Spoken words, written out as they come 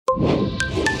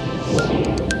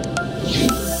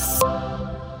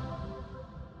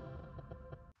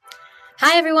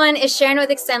Hi everyone, it's Sharon with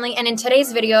Extendly, and in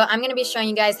today's video, I'm going to be showing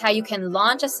you guys how you can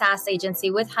launch a SaaS agency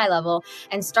with HighLevel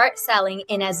and start selling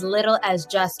in as little as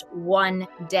just 1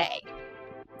 day.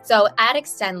 So at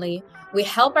Extendly, we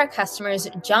help our customers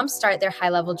jumpstart their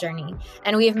HighLevel journey,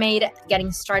 and we've made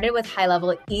getting started with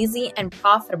HighLevel easy and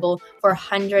profitable for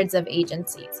hundreds of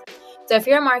agencies. So if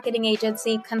you're a marketing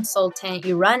agency, consultant,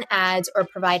 you run ads, or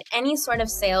provide any sort of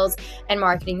sales and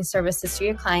marketing services to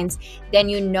your clients, then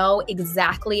you know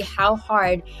exactly how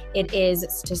hard it is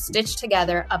to stitch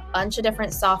together a bunch of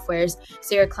different softwares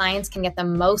so your clients can get the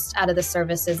most out of the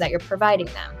services that you're providing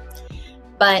them.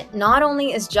 But not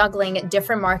only is juggling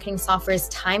different marketing softwares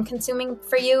time-consuming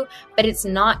for you, but it's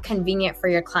not convenient for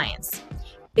your clients.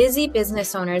 Busy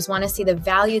business owners want to see the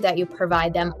value that you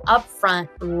provide them upfront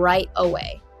right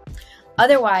away.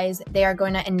 Otherwise, they are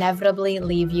going to inevitably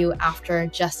leave you after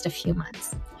just a few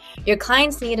months. Your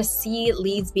clients need to see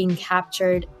leads being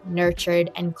captured, nurtured,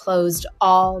 and closed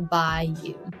all by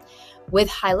you. With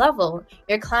HighLevel,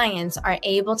 your clients are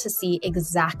able to see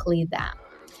exactly that.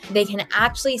 They can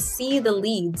actually see the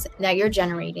leads that you're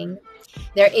generating.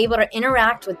 They're able to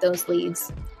interact with those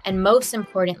leads. And most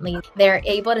importantly, they're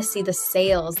able to see the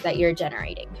sales that you're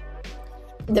generating.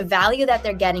 The value that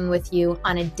they're getting with you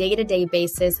on a day-to-day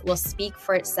basis will speak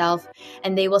for itself,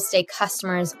 and they will stay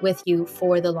customers with you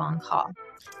for the long haul.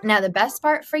 Now, the best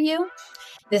part for you,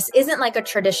 this isn't like a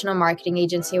traditional marketing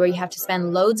agency where you have to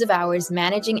spend loads of hours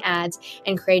managing ads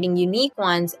and creating unique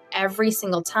ones every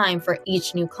single time for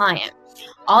each new client.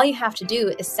 All you have to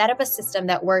do is set up a system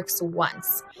that works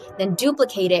once, then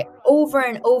duplicate it over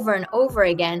and over and over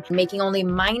again, making only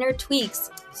minor tweaks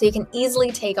so you can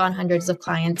easily take on hundreds of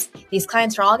clients. These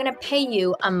clients are all going to pay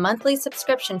you a monthly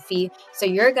subscription fee, so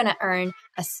you're going to earn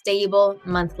a stable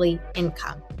monthly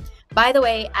income. By the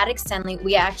way, at Extendly,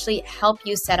 we actually help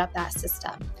you set up that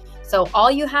system. So all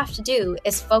you have to do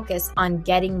is focus on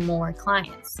getting more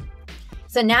clients.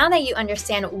 So now that you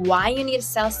understand why you need to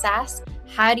sell SaaS,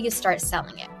 how do you start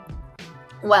selling it?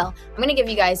 Well, I'm going to give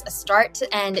you guys a start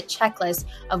to end checklist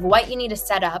of what you need to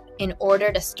set up in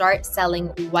order to start selling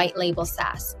white label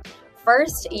SaaS.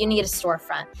 First, you need a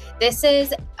storefront. This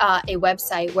is a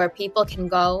website where people can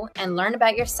go and learn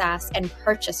about your SaaS and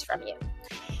purchase from you.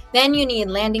 Then you need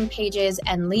landing pages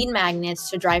and lead magnets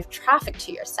to drive traffic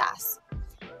to your SaaS.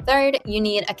 Third, you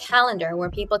need a calendar where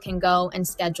people can go and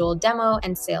schedule demo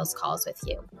and sales calls with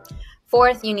you.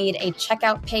 Fourth, you need a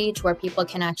checkout page where people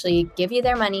can actually give you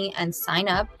their money and sign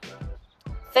up.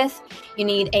 Fifth, you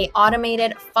need an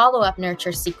automated follow-up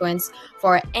nurture sequence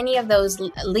for any of those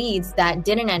leads that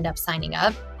didn't end up signing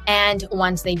up. And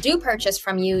once they do purchase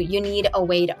from you, you need a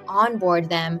way to onboard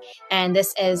them. And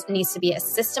this needs to be a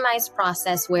systemized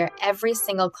process where every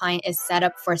single client is set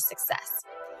up for success.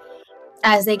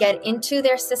 As they get into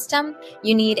their system,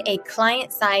 you need a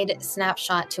client-side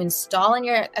snapshot to install in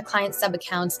your client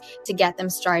sub-accounts to get them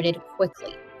started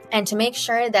quickly. And to make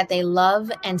sure that they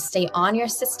love and stay on your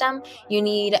system, you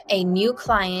need a new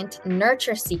client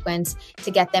nurture sequence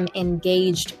to get them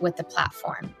engaged with the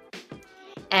platform.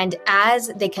 And as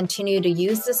they continue to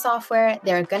use the software,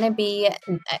 there are going to be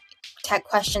tech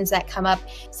questions that come up.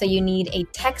 So you need a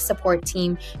tech support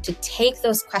team to take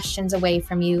those questions away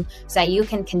from you so that you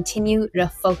can continue to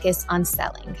focus on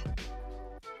selling.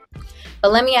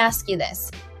 But let me ask you this.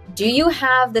 Do you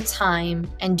have the time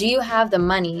and do you have the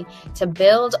money to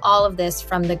build all of this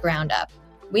from the ground up?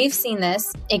 We've seen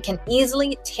this. It can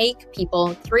easily take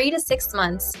people 3 to 6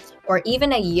 months or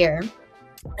even a year,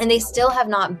 and they still have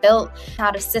not built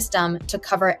out a system to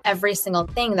cover every single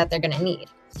thing that they're going to need.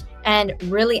 And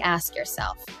really ask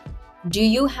yourself, do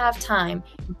you have time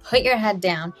to put your head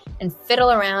down and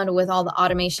fiddle around with all the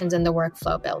automations in the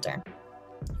workflow builder?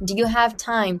 Do you have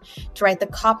time to write the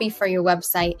copy for your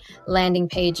website, landing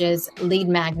pages, lead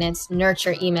magnets,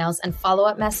 nurture emails, and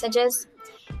follow-up messages?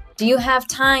 Do you have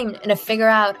time to figure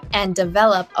out and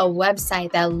develop a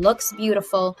website that looks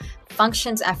beautiful,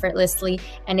 functions effortlessly,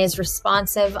 and is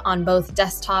responsive on both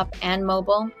desktop and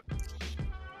mobile?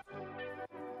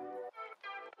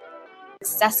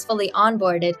 Successfully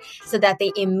onboarded so that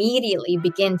they immediately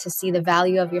begin to see the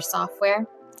value of your software?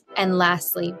 And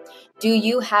lastly, do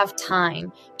you have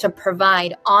time to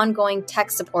provide ongoing tech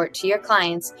support to your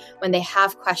clients when they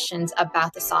have questions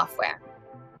about the software?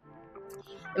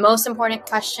 The most important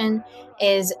question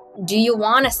is, do you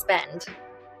want to spend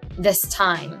this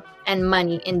time and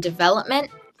money in development,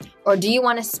 or do you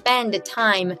want to spend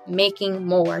time making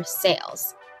more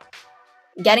sales?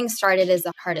 Getting started is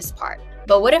the hardest part.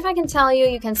 But what if I can tell you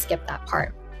you can skip that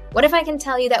part? What if I can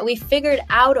tell you that we figured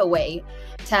out a way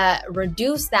to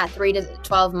reduce that 3 to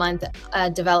 12 month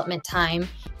development time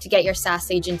to get your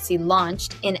SaaS agency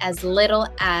launched in as little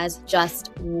as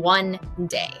just 1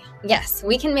 day? Yes,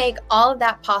 we can make all of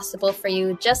that possible for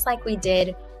you, just like we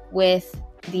did with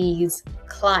these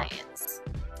clients.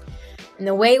 And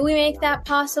the way we make that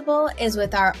possible is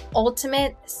with our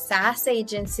ultimate SaaS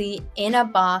agency in a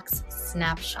box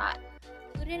snapshot.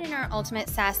 Included in our ultimate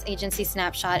SaaS agency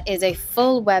snapshot is a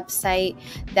full website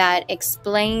that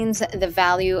explains the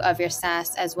value of your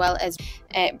SaaS, as well as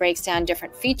it breaks down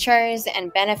different features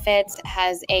and benefits. It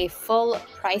has a full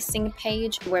pricing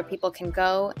page where people can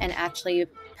go and actually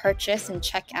purchase and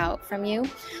check out from you,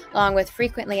 along with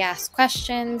frequently asked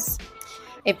questions,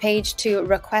 a page to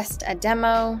request a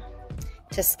demo,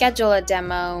 to schedule a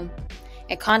demo,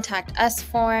 a contact us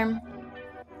form,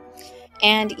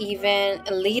 and even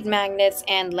lead magnets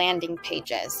and landing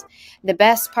pages. The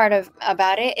best part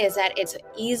about it is that it's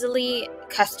easily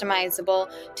customizable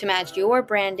to match your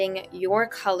branding, your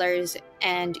colors,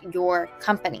 and your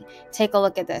company. Take a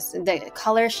look at this. The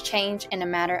colors change in a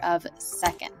matter of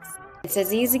seconds. It's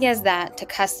as easy as that to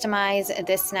customize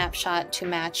this snapshot to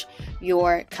match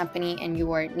your company and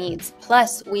your needs.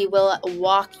 Plus, we will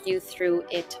walk you through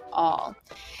it all.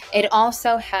 It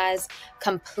also has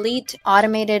complete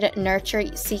automated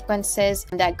nurture sequences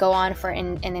that go on for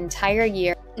an entire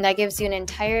year. And that gives you an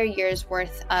entire year's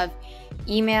worth of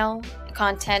email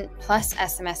content plus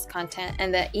SMS content.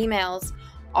 And the emails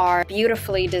are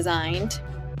beautifully designed.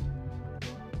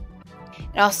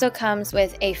 It also comes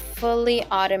with a fully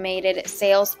automated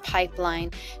sales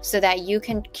pipeline so that you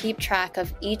can keep track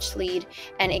of each lead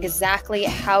and exactly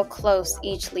how close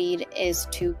each lead is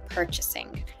to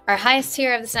purchasing. Our highest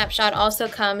tier of the snapshot also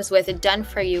comes with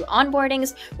done-for-you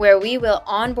onboardings, where we will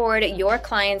onboard your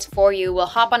clients for you. We'll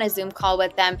hop on a Zoom call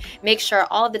with them, make sure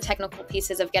all of the technical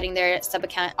pieces of getting their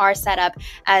sub-account are set up,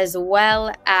 as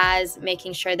well as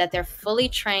making sure that they're fully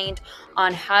trained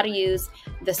on how to use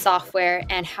the software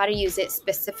and how to use it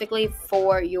specifically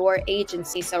for your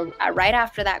agency. So right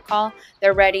after that call,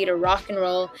 they're ready to rock and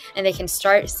roll, and they can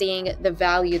start seeing the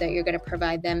value that you're going to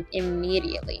provide them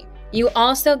immediately. You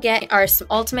also get our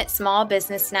ultimate small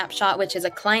business snapshot, which is a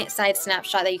client-side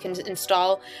snapshot that you can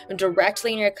install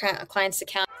directly in your client's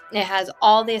account. It has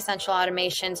all the essential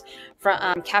automations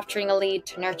from capturing a lead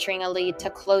to nurturing a lead to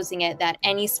closing it that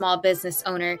any small business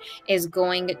owner is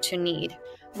going to need.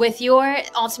 With your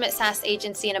ultimate SaaS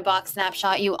agency in a box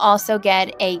snapshot, you also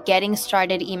get a getting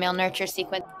started email nurture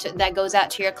sequence that goes out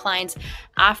to your clients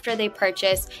after they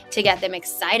purchase to get them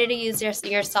excited to use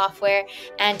your software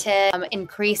and to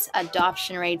increase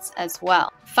adoption rates as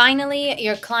well. Finally,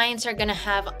 your clients are going to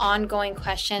have ongoing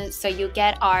questions, so you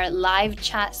get our live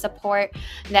chat support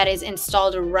that is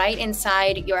installed right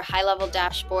inside your HighLevel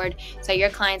dashboard, so your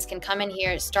clients can come in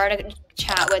here, start a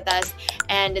chat with us,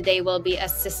 and they will be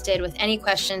assisted with any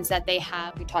questions that they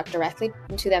have. We talk directly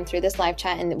to them through this live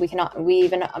chat, and we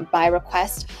even by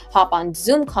request hop on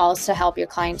Zoom calls to help your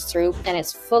clients through, and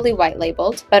it's fully white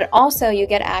labeled. But also you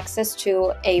get access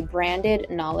to a branded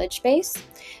knowledge base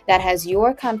that has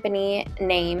your company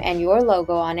name and your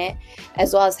logo on it,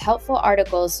 as well as helpful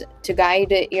articles to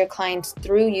guide your clients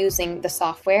through using the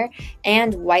software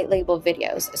and white label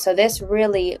videos. So this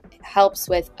really helps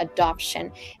with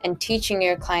adoption and teaching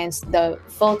your clients the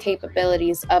full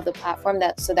capabilities of the platform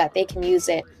so that they can use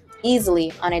it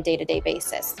easily on a day-to-day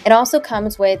basis. It also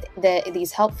comes with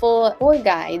these helpful tour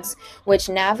guides which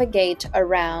navigate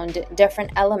around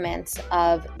different elements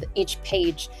of each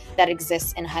page that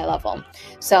exists in HighLevel.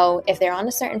 So if they're on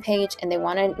a certain page and they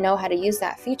want to know how to use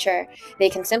that feature,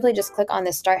 they can simply just click on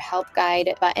the Start Help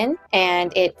Guide button,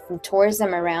 and it tours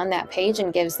them around that page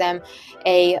and gives them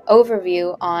a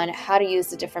overview on how to use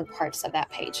the different parts of that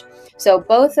page. So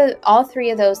all three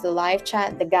of those, the live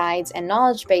chat, the guides, and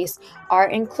knowledge base, are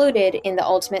included in the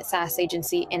Ultimate SaaS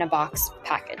Agency in a Box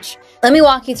package. Let me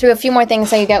walk you through a few more things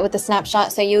that you get with the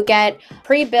snapshot. So you get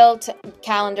pre-built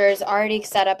calendars already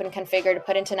set up and configured to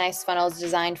put into nice funnels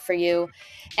designed for you.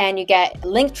 And you get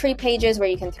link tree pages where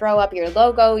you can throw up your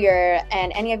logo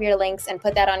and any of your links and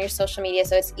put that on your social media,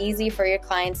 so it's easy for your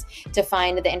clients to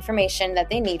find the information that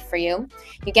they need for you.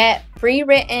 You get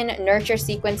pre-written nurture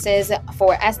sequences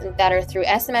that are through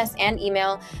SMS and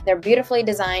email. They're beautifully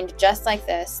designed just like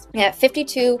this. You have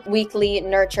 52 weekly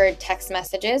nurtured text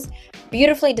messages,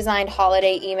 beautifully designed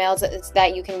holiday emails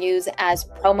that you can use as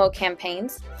promo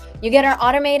campaigns. You get our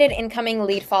automated incoming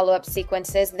lead follow-up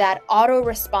sequences that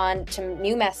auto-respond to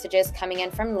new messages coming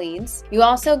in from leads. You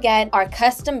also get our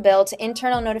custom-built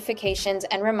internal notifications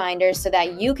and reminders so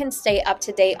that you can stay up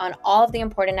to date on all of the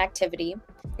important activity.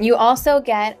 You also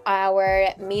get our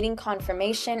meeting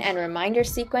confirmation and reminder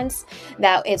sequence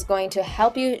that is going to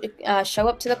help you show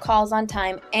up to the calls on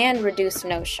time and reduce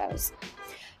no-shows.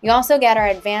 You also get our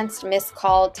advanced missed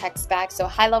call text back. So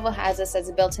HighLevel has this as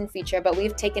a built-in feature, but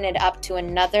we've taken it up to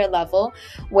another level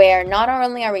where not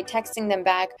only are we texting them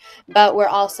back, but we're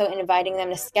also inviting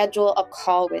them to schedule a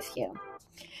call with you.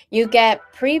 You get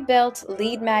pre-built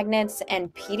lead magnets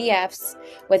and PDFs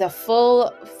with a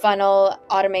full funnel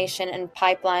automation and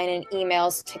pipeline and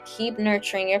emails to keep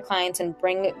nurturing your clients and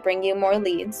bring you more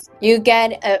leads. You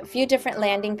get a few different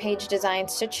landing page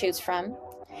designs to choose from.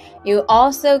 You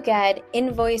also get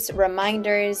invoice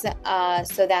reminders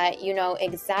so that you know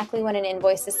exactly when an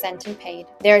invoice is sent and paid.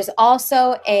 There's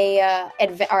also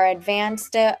our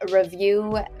advanced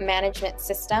review management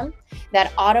system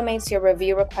that automates your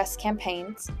review request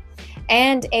campaigns,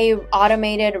 and a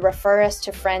automated refer us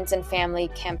to friends and family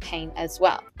campaign as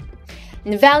well.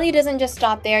 And the value doesn't just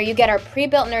stop there. You get our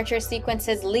pre-built nurture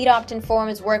sequences, lead opt-in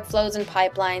forms, workflows, and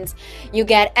pipelines. You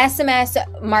get SMS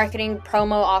marketing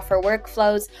promo offer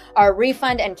workflows, our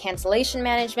refund and cancellation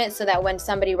management so that when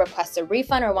somebody requests a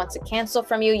refund or wants to cancel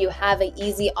from you, you have an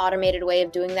easy automated way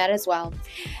of doing that as well.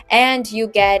 And you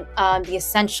get the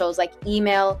essentials like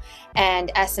email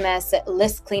and SMS,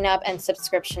 list cleanup, and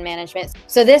subscription management.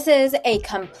 So this is a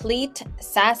complete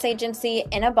SaaS agency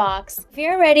in a box. If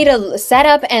you're ready to set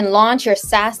up and launch your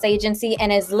SaaS agency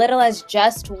in as little as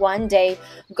just one day,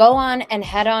 go on and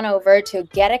head on over to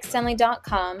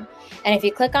getextendly.com. And if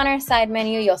you click on our side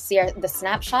menu, you'll see the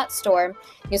Snapshot Store.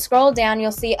 You scroll down,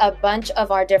 you'll see a bunch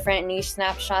of our different niche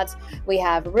snapshots. We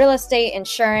have real estate,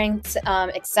 insurance,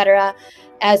 etc.,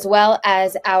 as well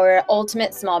as our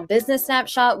ultimate small business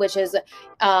snapshot, which is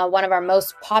one of our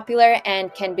most popular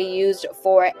and can be used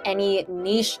for any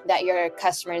niche that your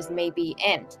customers may be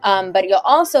in. But you'll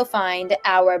also find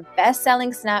our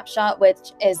best-selling snapshot,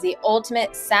 which is the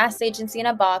ultimate SaaS agency in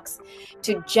a box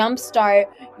to jumpstart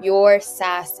your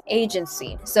SaaS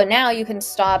agency. So now you can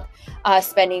stop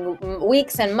spending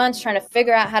weeks and months trying to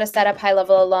figure out how to set up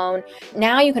HighLevel alone.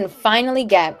 Now you can finally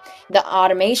get the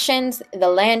automations, the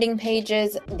landing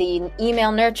pages, the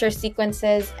email nurture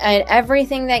sequences, and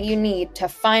everything that you need to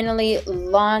finally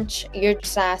launch your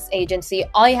SaaS agency.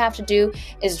 All you have to do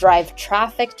is drive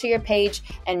traffic to your page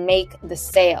and make the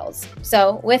sales.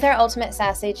 So with our ultimate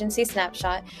SaaS agency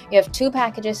snapshot, you have two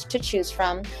packages to choose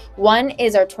from. One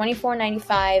is our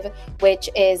 $24.95, which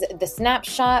is the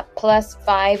snapshot plus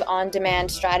 5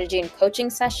 on-demand strategy and coaching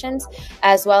sessions,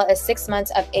 as well as 6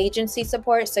 months of agency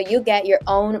support. So you get your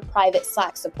own private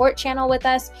Slack support channel with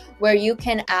us where you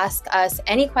can ask us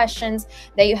any questions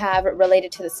that you have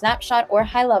related to the snapshot or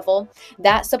HighLevel.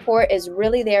 That support is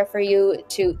really there for you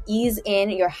to ease in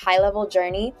your HighLevel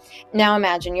journey. Now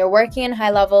imagine you're working in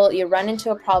HighLevel, you run into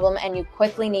a problem and you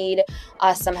quickly need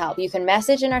some help. You can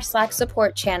message in our Slack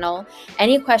support channel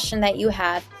any question that you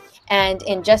have, and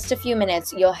in just a few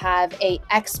minutes, you'll have an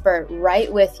expert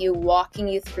right with you walking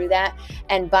you through that.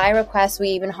 And by request, we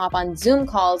even hop on Zoom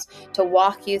calls to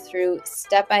walk you through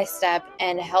step by step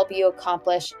and help you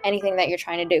accomplish anything that you're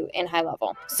trying to do in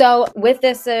HighLevel. So with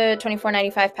this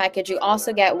 $24.95 package, you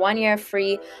also get 1 year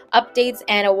free updates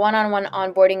and a one-on-one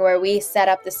onboarding where we set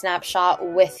up the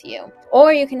snapshot with you.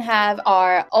 Or you can have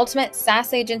our ultimate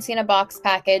SaaS agency in a box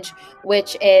package,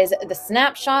 which is the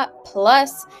snapshot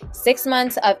plus 6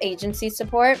 months of agency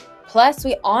support. Plus,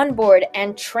 we onboard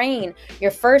and train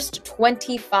your first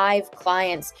 25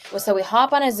 clients. So we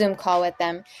hop on a Zoom call with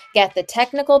them, get the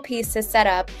technical pieces set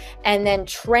up, and then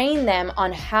train them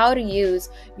on how to use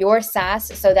your SaaS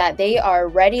so that they are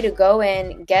ready to go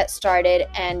in, get started,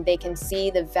 and they can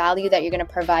see the value that you're going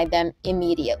to provide them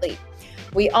immediately.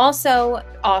 We also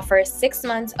offer 6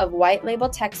 months of white label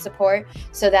tech support.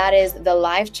 So that is the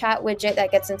live chat widget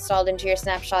that gets installed into your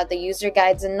snapshot, the user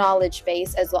guides and knowledge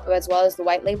base, as well as the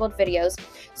white labeled videos,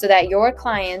 so that your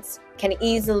clients can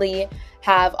easily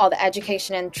have all the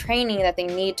education and training that they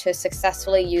need to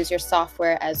successfully use your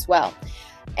software as well.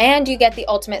 And you get the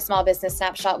ultimate small business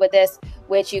snapshot with this,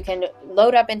 which you can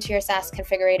load up into your SaaS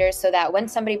configurators so that when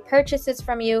somebody purchases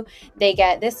from you, they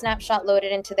get this snapshot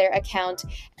loaded into their account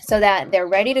so that they're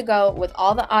ready to go with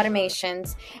all the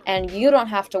automations, and you don't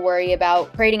have to worry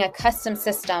about creating a custom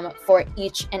system for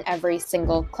each and every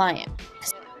single client.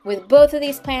 With both of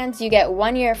these plans, you get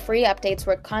 1 year free updates.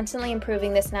 We're constantly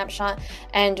improving the snapshot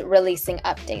and releasing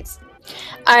updates.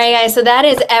 All right, guys, so that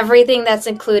is everything that's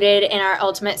included in our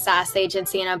ultimate SaaS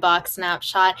agency in a box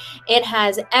snapshot. It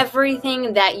has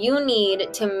everything that you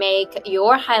need to make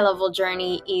your HighLevel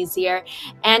journey easier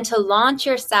and to launch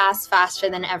your SaaS faster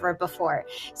than ever before.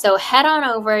 So head on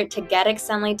over to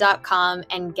getextendly.com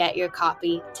and get your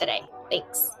copy today.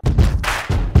 Thanks.